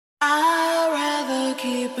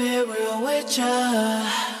keep it real with ya.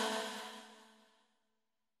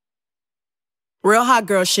 Real hot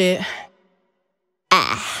girl shit.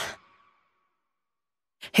 Ah.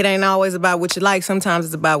 It ain't always about what you like, sometimes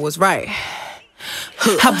it's about what's right.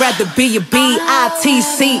 I'd rather be a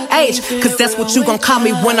B-I-T-C-H, cause that's what you gon' call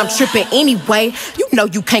me when I'm trippin' anyway. You know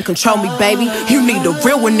you can't control me, baby. You need a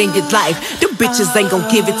real one in your life. Them bitches ain't gon'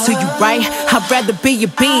 give it to you, right? I'd rather be a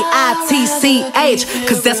B-I-T-C-H,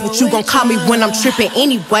 cause that's what you gon' call me when I'm trippin'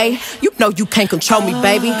 anyway. You know you can't control me,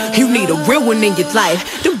 baby. You need a real one in your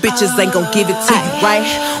life. Them bitches ain't gon' give it to you, right?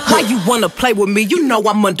 Why you wanna play with me? You know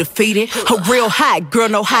I'm undefeated. A real hot girl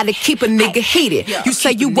know how to keep a nigga heated. You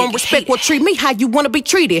say you won't respect or treat me how you wanna be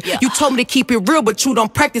treated. You told me to keep it real, but you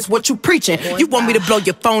don't practice what you preaching. You want me to blow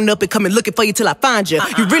your phone up and come and looking for you till I find you.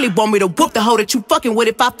 You really want me to whoop the hoe that you fucking with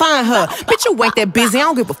if I find her. Bitch, you ain't that busy. I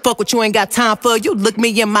don't give a fuck what you ain't got time for. You look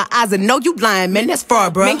me in my eyes and know you lying, man. That's far,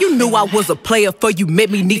 bro. Man, you knew I was a player for you met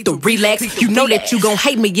me need to relax. You know that you gon'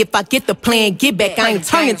 hate me if I get the plan, get back. I ain't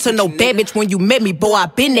turning to no bad bitch when you met me, boy. I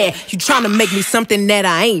been there. You tryna make me something that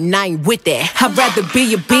I ain't with that. I'd rather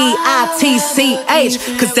be a B-I-T-C-H,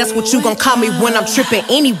 cause that's what you gon' call me when I'm trippin'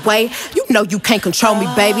 anyway. You know you can't control me,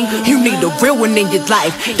 baby. You need a real one in your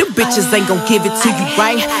life. Them bitches ain't gon' give it to you,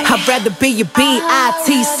 right? I'd rather be a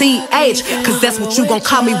B-I-T-C-H, cause that's what you gon'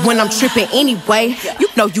 call me when I'm trippin' anyway. You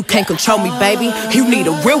know you can't control me, baby. You need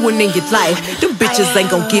a real one in your life. Them bitches ain't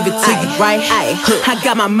gon' give it to you, right? I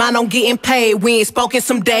got my mind on getting paid. We ain't spoken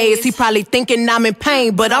some days. He probably thinking I'm in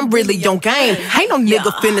pain, but I'm really on game. Ain't no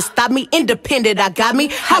nigga finna stop me. Independent, I got me.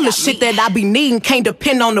 All the shit that I be needing can't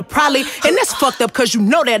depend on the probably. And that's fucked up cause you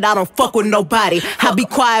know that I don't fuck with nobody. I be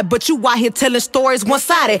quiet, but you out here telling stories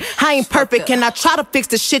one-sided. I ain't perfect and I try to fix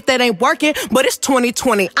the shit that ain't working, but it's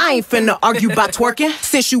 2020. I ain't finna argue about twerking.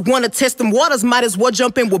 Since you wanna test them waters, might as well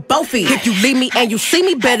jump in with both feet. If you leave me and you see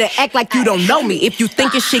me, better act like you don't know me. If you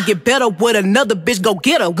think it shit get better with another bitch, go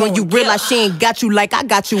get her. When you realize she ain't got you like I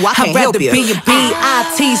got you, I can't help you. I'd rather be a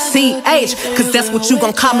B-I-T-C-H, cause that's what you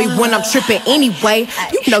gon' call me when I'm trippin' anyway.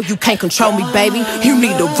 You know you can't control me, baby. You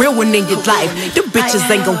need a real one in your life. Them bitches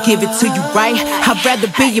ain't gon' give it to you, right? I'd rather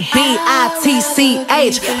be a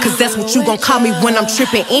B-I-T-C-H, cause that's what you gon' call me when I'm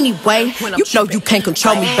trippin' anyway. You know you can't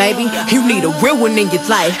control me, baby. You need a real one in your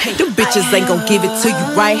life. Them bitches ain't gon' give it to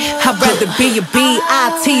you, right? I'd rather be a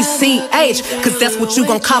B-I-T-C-H, cause that's what you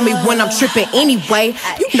gon' call me when I'm trippin' anyway.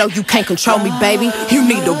 You know you can't control me, baby. You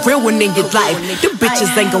need a real one in your life. Them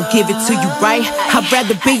bitches ain't gon' give it to you, right? I'd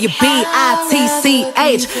rather be a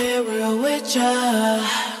B-I-T-C-H. Keep it real with ya.